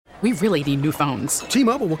We really need new phones.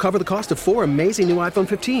 T-Mobile will cover the cost of 4 amazing new iPhone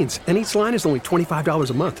 15s, and each line is only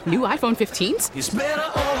 $25 a month. New iPhone 15s? It's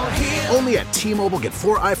better over here. Only at T-Mobile, get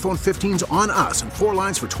 4 iPhone 15s on us and 4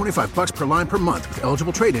 lines for $25 per line per month with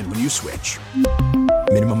eligible trade-in when you switch.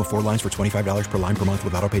 Minimum of 4 lines for $25 per line per month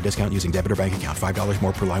with autopay discount using debit or bank account. $5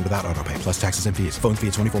 more per line without autopay, plus taxes and fees. Phone fee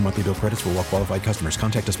at 24 monthly bill credits for well-qualified customers.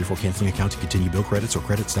 Contact us before canceling account to continue bill credits or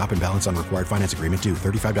credit stop and balance on required finance agreement due.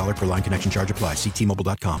 $35 per line connection charge applies. See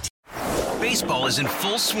T-Mobile.com. Baseball is in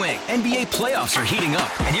full swing. NBA playoffs are heating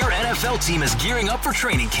up, and your NFL team is gearing up for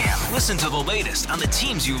training camp. Listen to the latest on the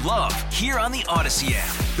teams you love here on the Odyssey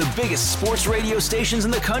app. The biggest sports radio stations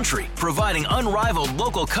in the country, providing unrivaled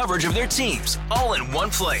local coverage of their teams, all in one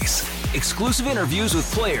place. Exclusive interviews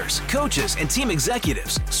with players, coaches, and team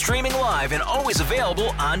executives, streaming live and always available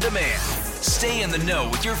on demand. Stay in the know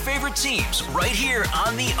with your favorite teams right here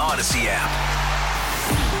on the Odyssey app.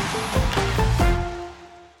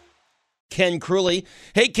 Ken Crulley.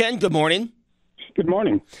 Hey, Ken, good morning. Good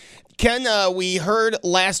morning. Ken, we heard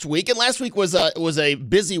last week, and last week was a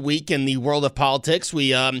busy week in the world of politics.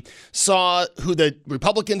 We saw who the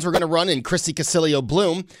Republicans were going to run in Christy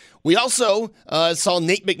Casilio-Bloom. We also saw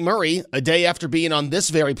Nate McMurray, a day after being on this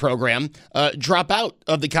very program, drop out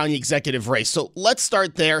of the county executive race. So let's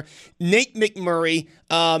start there. Nate McMurray,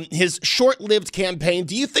 his short-lived campaign,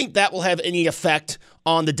 do you think that will have any effect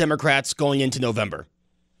on the Democrats going into November?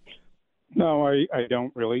 No, I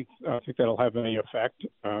don't really think that'll have any effect.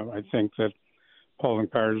 I think that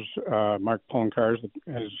Mark Poloncarz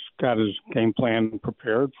has got his game plan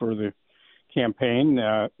prepared for the campaign.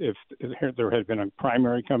 If there had been a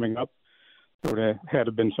primary coming up, there would have had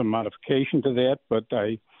to been some modification to that. But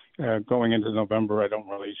going into November, I don't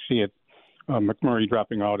really see it. McMurray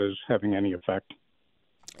dropping out as having any effect.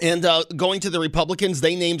 And going to the Republicans,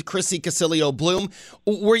 they named Christy Casilio-Bloom.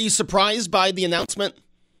 Were you surprised by the announcement?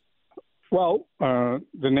 Well,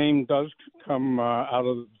 the name does come out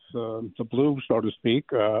of the blue, so to speak.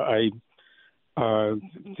 The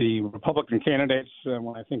Republican candidates,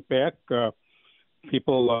 when I think back,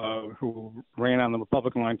 people who ran on the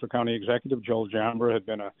Republican line for county executive, Joel Giambra had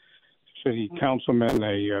been a city councilman,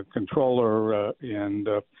 a controller, and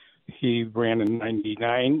he ran in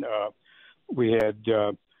 '99. We had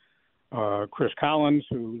Chris Collins,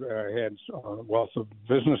 who had a wealth of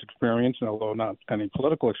business experience, although not any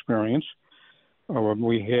political experience.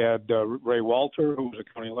 We had Ray Walter, who was a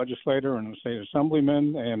county legislator and a state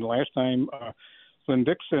assemblyman. And last time, Lynn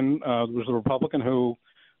Dixon was a Republican who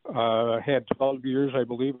had 12 years, I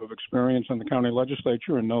believe, of experience in the county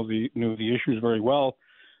legislature and knew the issues very well.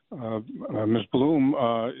 Ms. Bloom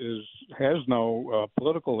has no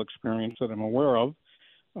political experience that I'm aware of.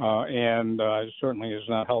 And certainly has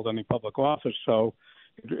not held any public office. So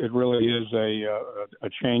it really is a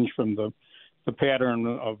change from the pattern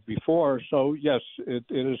of before. So, yes, it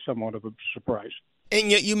is somewhat of a surprise. And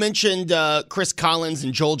yet you mentioned Chris Collins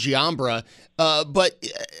and Joel Giambra,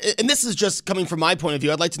 and this is just coming from my point of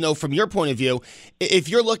view. I'd like to know from your point of view, if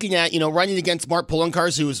you're looking at, running against Mark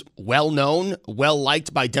Poloncarz, who's well-known,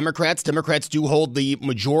 well-liked by Democrats. Democrats do hold the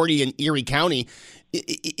majority in Erie County.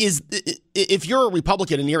 If you're a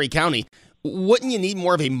Republican in Erie County, wouldn't you need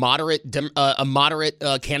more of a moderate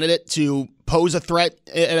candidate to pose a threat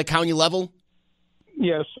at a county level?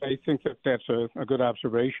 Yes, I think that's a good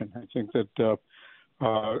observation. I think that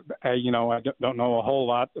I don't know a whole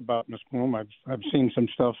lot about Ms. Bloom. I've seen some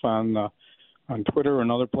stuff on Twitter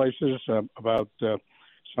and other places about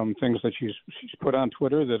some things that she's put on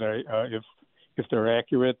Twitter that if they're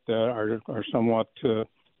accurate are somewhat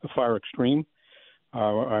far extreme.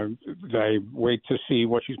 I wait to see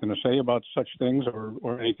what she's going to say about such things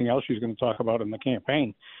or anything else she's going to talk about in the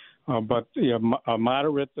campaign. But a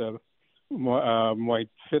moderate might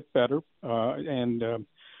fit better. And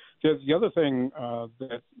the other thing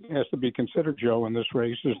that has to be considered, Joe, in this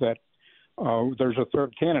race is that there's a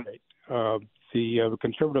third candidate. The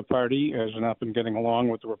Conservative Party has not been getting along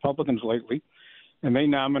with the Republicans lately, and they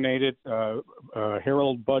nominated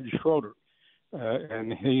Harold Bud Schroeder.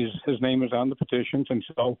 And his name is on the petitions, and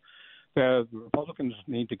so the Republicans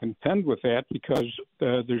need to contend with that because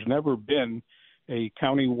there's never been a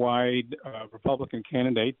countywide Republican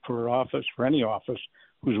candidate for any office,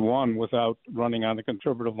 who's won without running on the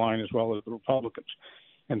conservative line as well as the Republicans.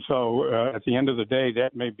 And so at the end of the day,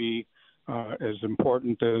 that may be as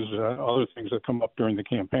important as other things that come up during the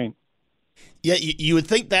campaign. Yeah, you would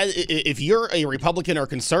think that if you're a Republican or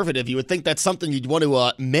conservative, you would think that's something you'd want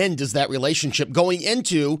to mend, is that relationship going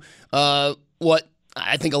into what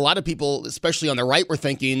I think a lot of people, especially on the right, were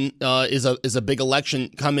thinking is a big election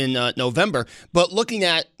come in November. But looking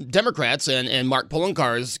at Democrats and Mark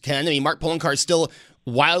Poloncarz, Mark Poloncarz still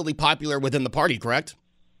wildly popular within the party, correct?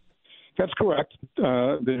 That's correct.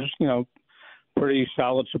 There's, pretty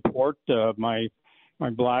solid support. My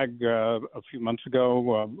blog a few months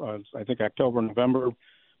ago, I think October, November,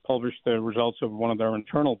 published the results of one of their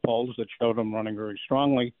internal polls that showed him running very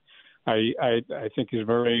strongly. I think he's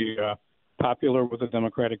very popular with the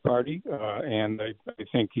Democratic Party, and I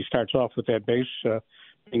think he starts off with that base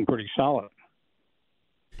being pretty solid.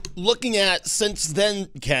 Looking at since then,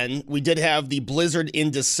 Ken, we did have the blizzard in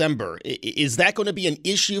December. Is that going to be an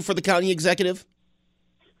issue for the county executive?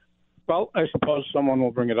 Well, I suppose someone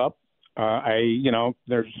will bring it up.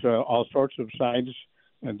 There's all sorts of sides.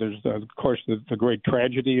 And there's, of course, the great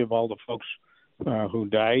tragedy of all the folks who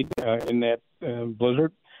died in that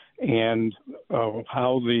blizzard, and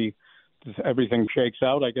how everything shakes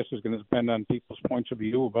out, I guess, is going to depend on people's points of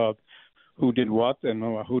view about who did what and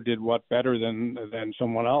who did what better than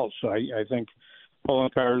someone else. I think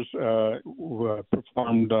Poloncarz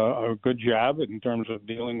performed a good job in terms of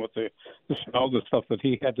dealing with the snow, the stuff that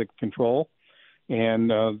he had to control.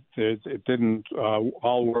 And it didn't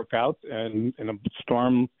all work out. And in a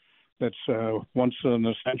storm that's once in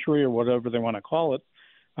a century or whatever they want to call it,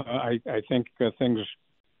 I think things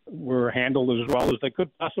were handled as well as they could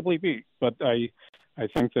possibly be. But I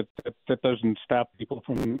think that doesn't stop people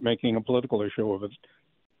from making a political issue of it.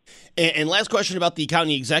 And last question about the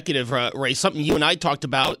county executive race, something you and I talked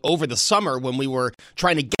about over the summer when we were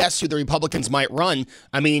trying to guess who the Republicans might run.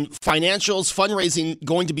 I mean, financials, fundraising,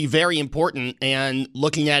 going to be very important. And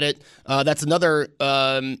looking at it, that's another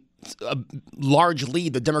large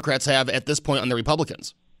lead the Democrats have at this point on the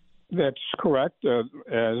Republicans. That's correct. As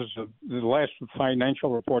the last financial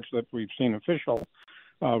reports that we've seen, official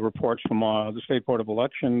reports from the State Board of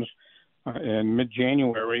Elections, in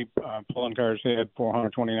mid-January, Poloncarz had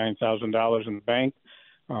 $429,000 in the bank.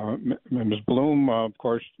 Ms. Bloom, of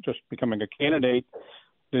course, just becoming a candidate,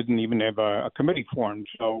 didn't even have a committee formed,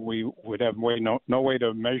 so we would have no way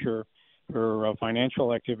to measure her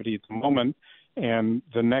financial activity at the moment. And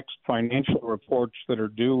the next financial reports that are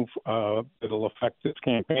due that'll affect this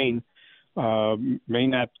campaign may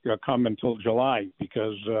not come until July,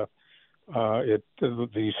 because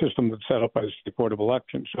the system that's set up by the State Board of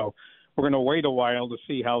Elections. So we're going to wait a while to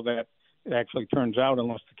see how that actually turns out,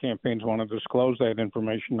 unless the campaigns want to disclose that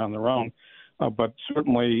information on their own. But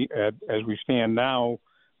certainly, as we stand now,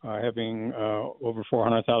 having over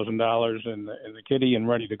 $400,000 in the kitty and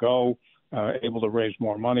ready to go, able to raise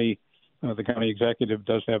more money, the county executive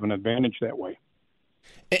does have an advantage that way.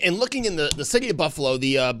 And looking in the city of Buffalo,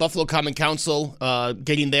 the Buffalo Common Council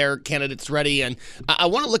getting their candidates ready, and I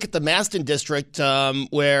want to look at the Maston district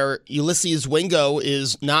where Ulysses Wingo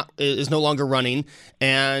is no longer running,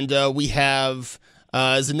 and we have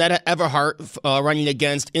Zanetta Everhart running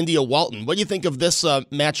against India Walton. What do you think of this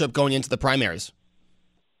matchup going into the primaries?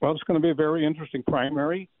 Well, it's going to be a very interesting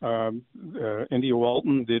primary. India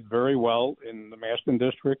Walton did very well in the Maston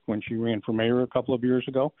district when she ran for mayor a couple of years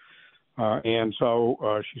ago. And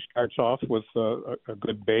so she starts off with a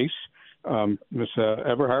good base. Ms.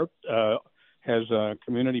 Everhart has a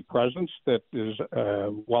community presence that is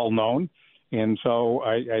well known, and so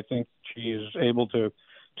I think she is able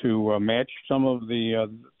to match some of the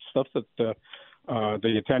stuff that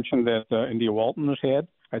the attention that India Walton has had.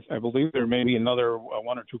 I believe there may be another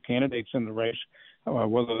one or two candidates in the race.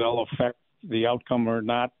 Whether they'll affect the outcome or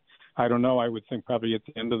not, I don't know. I would think probably at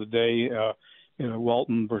the end of the day,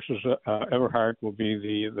 Walton versus Everhart will be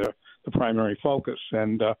the primary focus,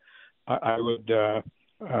 and I would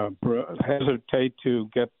hesitate to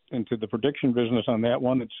get into the prediction business on that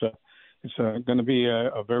one. It's going to be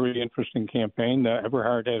a very interesting campaign.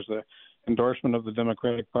 Everhart has the endorsement of the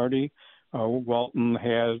Democratic Party. Walton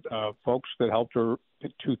has folks that helped her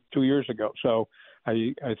two years ago, so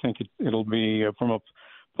I think it'll be, from a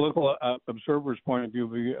political observer's point of view,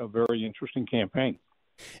 be a very interesting campaign.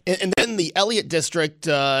 And then the Elliott District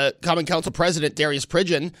Common Council President Darius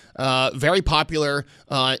Pridgen, very popular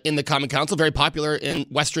in the Common Council, very popular in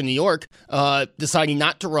Western New York, deciding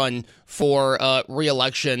not to run for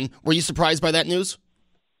re-election. Were you surprised by that news?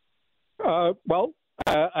 Well,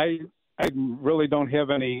 I really don't have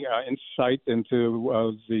any insight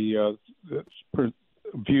into the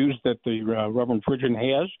views that the Reverend Pridgen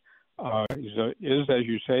has. Is, as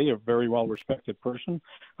you say, a very well-respected person.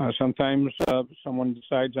 Sometimes someone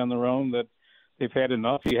decides on their own that they've had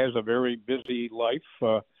enough. He has a very busy life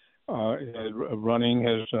running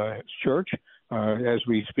his church as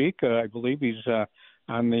we speak. I believe he's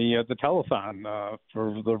on the telethon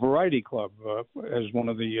for the Variety Club as one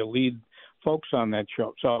of the lead folks on that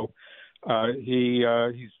show. So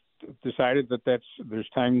he's decided that there's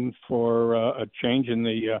time for a change in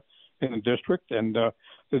the in the district. And the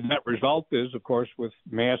net result is, of course, with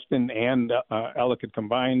Maston and Ellicott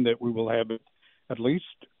combined, that we will have at least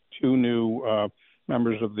 2 new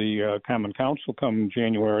members of the Common Council come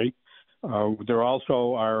January. There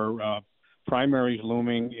also are primaries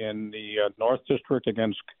looming in the North District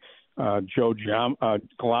against Joe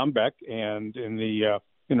Golombek, and in the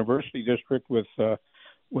University District with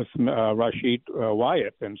Rashid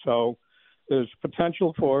Wyatt. And so there's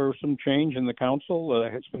potential for some change in the council.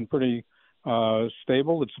 It's been pretty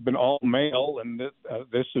stable. It's been all male, and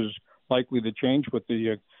this is likely to change with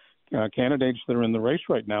the candidates that are in the race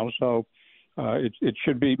right now. So it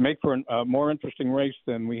should make for a more interesting race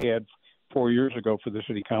than we had 4 years ago for the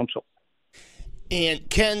city council. And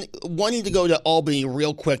Ken, wanting to go to Albany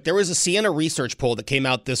real quick, there was a Siena research poll that came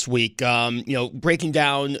out this week, breaking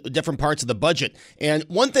down different parts of the budget. And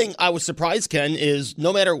one thing I was surprised, Ken, is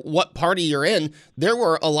no matter what party you're in, there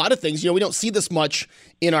were a lot of things, we don't see this much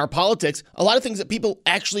in our politics, a lot of things that people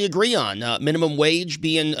actually agree on. Minimum wage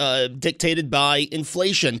being dictated by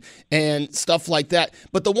inflation and stuff like that.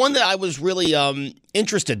 But the one that I was really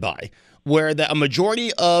interested by, where a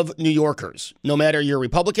majority of New Yorkers, no matter you're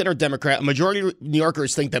Republican or Democrat, a majority of New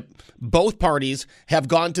Yorkers think that both parties have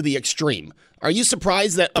gone to the extreme. Are you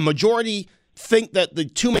surprised that a majority think that the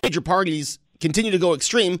 2 major parties continue to go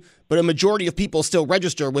extreme, but a majority of people still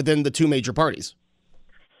register within the 2 major parties?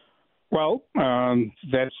 Well,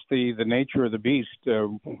 that's the nature of the beast.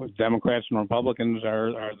 Democrats and Republicans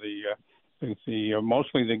are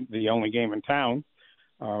mostly the only game in town.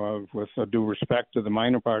 With due respect to the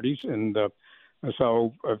minor parties. And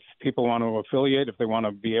so if people want to affiliate, if they want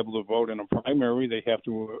to be able to vote in a primary, they have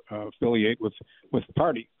to affiliate with the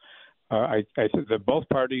party. I think that both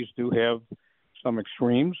parties do have some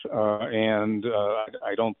extremes, and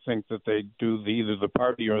I don't think that they do either the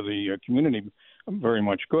party or the community very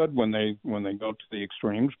much good when they go to the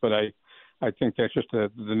extremes. But I think that's just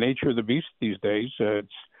the nature of the beast these days.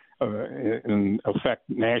 It's in effect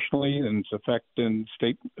nationally, and its effect in the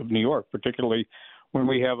state of New York, particularly when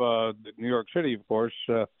we have New York City, of course,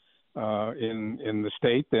 in the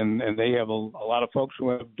state, and they have a lot of folks who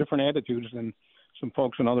have different attitudes than some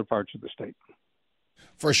folks in other parts of the state.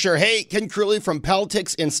 For sure. Hey, Ken Crulley from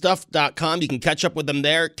politicsandstuff.com. You can catch up with them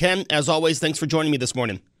there. Ken, as always, thanks for joining me this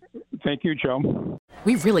morning. Thank you, Joe.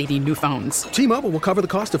 We really need new phones. T-Mobile will cover the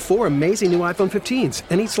cost of 4 amazing new iPhone 15s,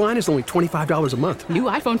 and each line is only $25 a month. New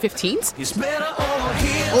iPhone 15s? It's better over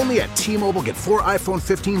here. Only at T-Mobile, get 4 iPhone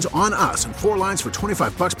 15s on us and 4 lines for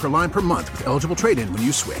 $25 per line per month with eligible trade-in when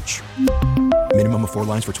you switch. Minimum of 4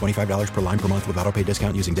 lines for $25 per line per month with autopay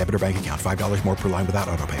discount using debit or bank account. $5 more per line without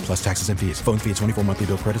autopay, plus taxes and fees. Phone fee at 24 monthly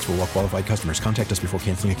bill credits for well-qualified customers. Contact us before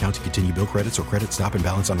canceling account to continue bill credits or credit stop and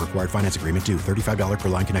balance on required finance agreement due. $35 per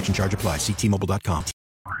line connection charge applies. See T-Mobile.com.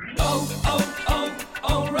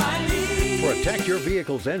 O'Reilly. Protect your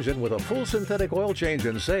vehicle's engine with a full synthetic oil change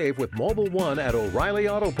and save with Mobil 1 at O'Reilly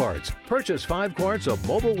Auto Parts. Purchase 5 quarts of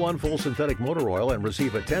Mobil 1 full synthetic motor oil and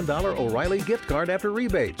receive a $10 O'Reilly gift card after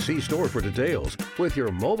rebate. See store for details. With your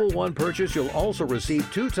Mobil 1 purchase, you'll also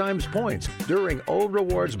receive 2 times points during Old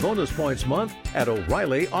Rewards Bonus Points Month at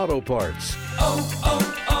O'Reilly Auto Parts.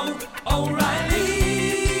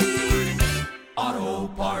 O'Reilly Auto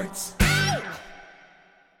Parts.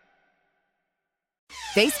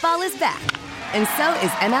 Baseball is back, and so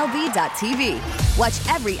is MLB.tv.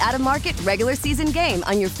 Watch every out-of-market, regular season game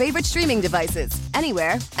on your favorite streaming devices,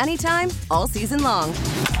 anywhere, anytime, all season long.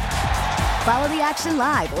 Follow the action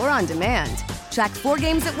live or on demand. Track 4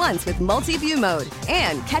 games at once with multi-view mode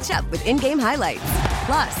and catch up with in-game highlights.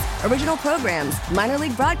 Plus, original programs, minor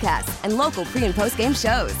league broadcasts, and local pre- and post-game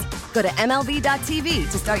shows. Go to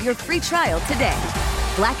MLB.tv to start your free trial today.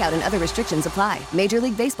 Blackout and other restrictions apply. Major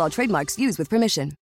League Baseball trademarks used with permission.